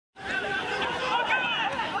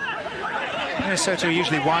Minnesota are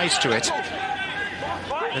usually wise to it.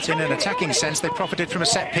 But in an attacking sense, they profited from a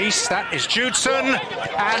set piece. That is Judson,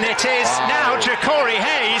 and it is now Jacori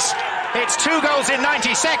Hayes. It's 2 goals in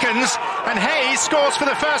 90 seconds, and Hayes scores for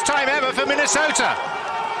the first time ever for Minnesota.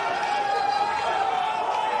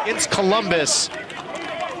 Against Columbus.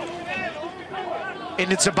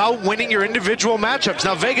 And it's about winning your individual matchups.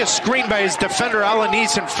 Now, Vegas screened by his defender,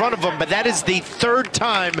 Alanis, in front of him, but that is the 3rd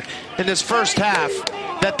time in this first half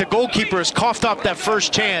that the goalkeeper has coughed up that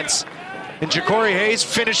first chance. And Jacori Hayes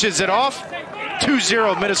finishes it off.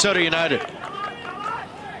 2-0 Minnesota United.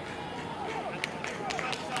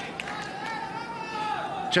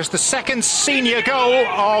 Just the 2nd senior goal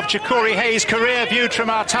of Jacori Hayes' career, viewed from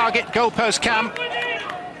our target goalpost cam.